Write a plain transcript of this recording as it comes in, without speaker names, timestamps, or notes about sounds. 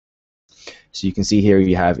So you can see here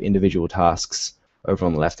you have individual tasks over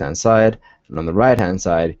on the left-hand side, and on the right-hand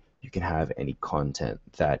side you can have any content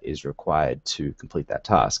that is required to complete that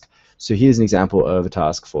task. So here's an example of a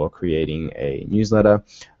task for creating a newsletter.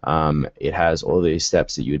 It has all these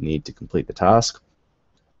steps that you would need to complete the task.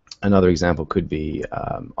 Another example could be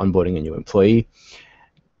onboarding a new employee.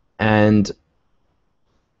 And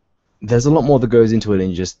there's a lot more that goes into it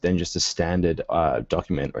than just a standard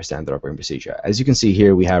document or standard operating procedure. As you can see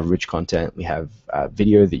here, we have rich content. We have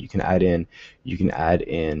video that you can add in. You can add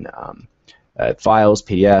in files,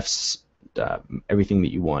 PDFs, everything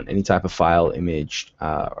that you want. Any type of file, image,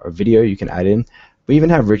 or video you can add in. We even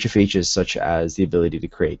have richer features such as the ability to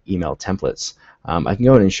create email templates. I can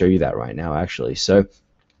go ahead and show you that right now, actually. So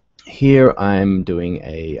here I'm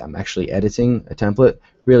actually editing a template.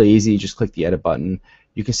 Really easy, just click the edit button.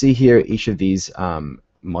 You can see here each of these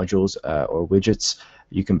modules or widgets.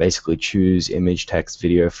 You can basically choose image, text,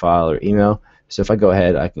 video, file, or email. So if I go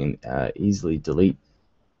ahead, I can easily delete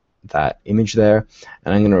that image there,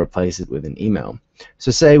 and I'm going to replace it with an email.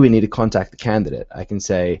 So say we need to contact the candidate. I can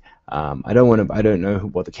say I don't know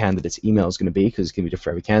what the candidate's email is going to be because it's going to be different for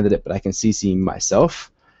every candidate, but I can CC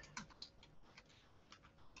myself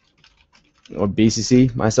or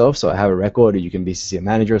BCC myself, so I have a record, or you can BCC a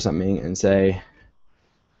manager or something and say,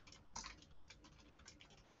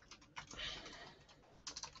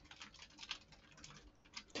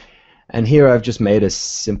 and here I've just made a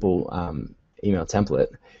simple email template,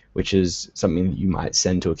 which is something that you might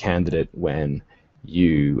send to a candidate when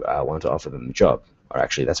you want to offer them the job. Or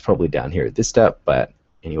actually, that's probably down here at this step, but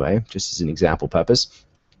anyway, just as an example purpose.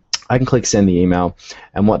 I can click send the email,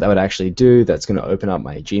 and what that would actually do, that's going to open up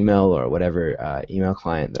my Gmail or whatever email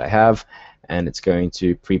client that I have, and it's going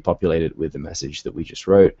to pre-populate it with the message that we just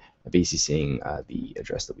wrote, BCCing the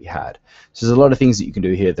address that we had. So there's a lot of things that you can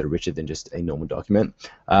do here that are richer than just a normal document.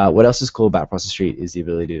 What else is cool about Process Street is the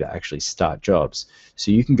ability to actually start jobs.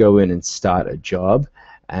 So you can go in and start a job,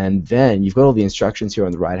 and then you've got all the instructions here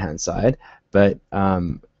on the right-hand side, but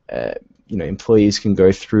you know, employees can go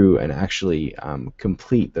through and actually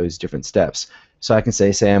complete those different steps. So I can say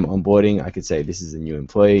I'm onboarding. I could say this is a new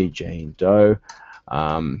employee, Jane Doe,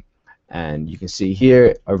 and you can see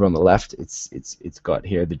here over on the left, it's got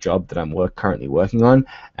here the job that I'm currently working on,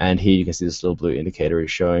 and here you can see this little blue indicator is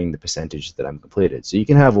showing the percentage that I'm completed. So you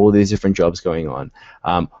can have all these different jobs going on.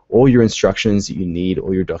 All your instructions that you need,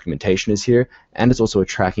 all your documentation is here, and it's also a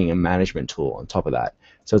tracking and management tool on top of that.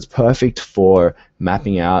 So it's perfect for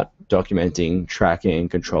mapping out, documenting, tracking,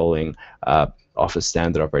 controlling Office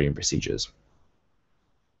standard operating procedures.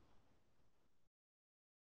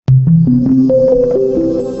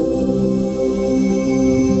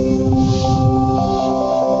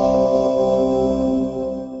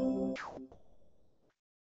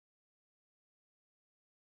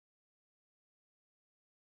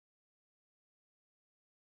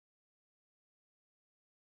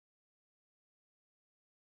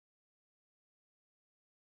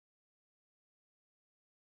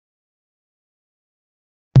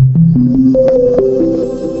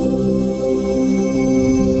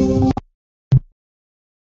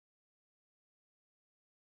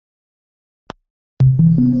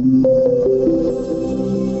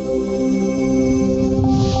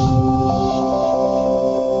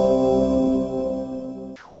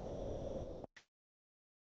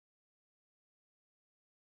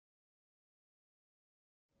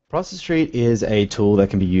 Process Street is a tool that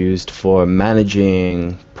can be used for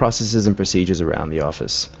managing processes and procedures around the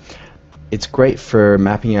office. It's great for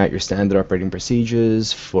mapping out your standard operating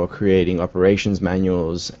procedures, for creating operations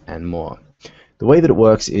manuals, and more. The way that it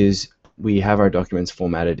works is we have our documents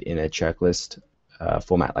formatted in a checklist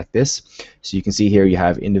format like this. So you can see here you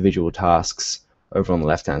have individual tasks over on the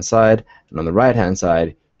left-hand side, and on the right-hand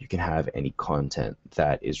side you can have any content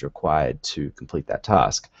that is required to complete that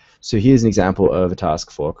task. So here's an example of a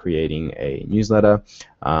task for creating a newsletter.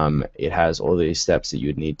 It has all these steps that you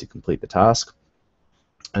would need to complete the task.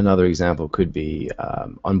 Another example could be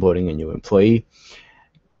onboarding a new employee.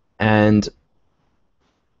 And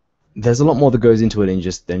there's a lot more that goes into it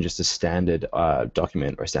than just a standard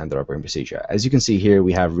document or standard operating procedure. As you can see here,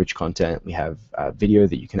 we have rich content. We have video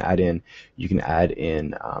that you can add in. You can add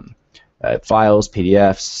in files,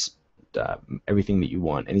 PDFs, everything that you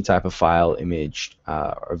want. Any type of file, image,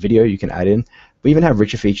 or video you can add in. We even have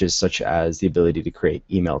richer features such as the ability to create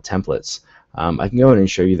email templates. I can go ahead and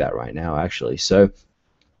show you that right now, actually. So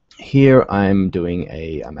here I'm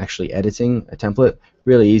actually editing a template.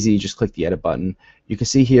 Really easy, just click the edit button. You can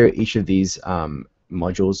see here each of these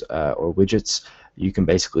modules or widgets. You can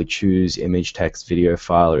basically choose image, text, video,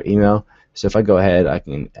 file, or email. So if I go ahead, I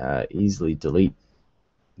can easily delete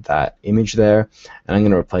that image there, and I'm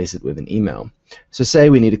going to replace it with an email. So say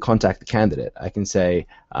we need to contact the candidate. I can say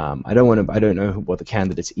I don't know what the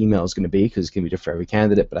candidate's email is going to be because it's going to be different for every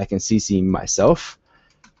candidate, but I can CC myself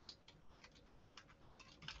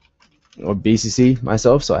or BCC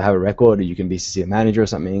myself, so I have a record, or you can BCC a manager or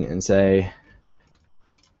something and say,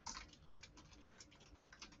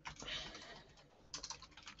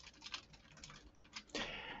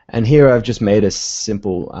 and here I've just made a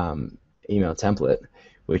simple email template,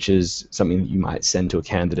 which is something that you might send to a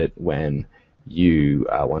candidate when you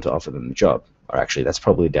want to offer them the job. Or actually, that's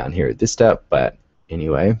probably down here at this step, but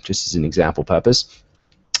anyway, just as an example purpose,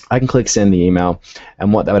 I can click send the email,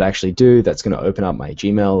 and what that would actually do, that's going to open up my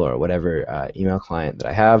Gmail or whatever email client that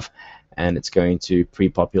I have, and it's going to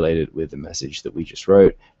pre-populate it with the message that we just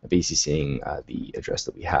wrote, BCCing the address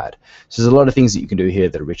that we had. So there's a lot of things that you can do here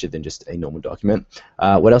that are richer than just a normal document.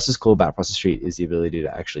 What else is cool about Process Street is the ability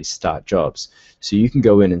to actually start jobs. So you can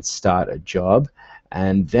go in and start a job,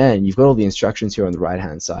 and then you've got all the instructions here on the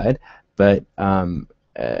right-hand side, but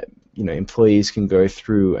you know, employees can go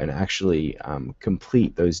through and actually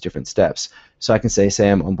complete those different steps. So I can say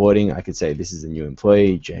I'm onboarding. I could say this is a new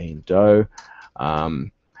employee, Jane Doe,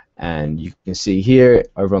 and you can see here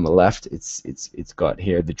over on the left, it's got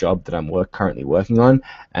here the job that I'm currently working on,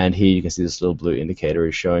 and here you can see this little blue indicator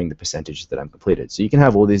is showing the percentage that I'm completed. So you can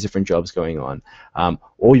have all these different jobs going on.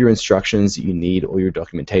 All your instructions that you need, all your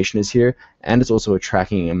documentation is here, and it's also a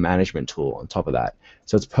tracking and management tool on top of that.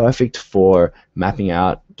 So it's perfect for mapping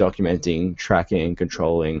out, documenting, tracking,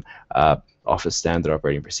 controlling Office standard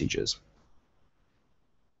operating procedures.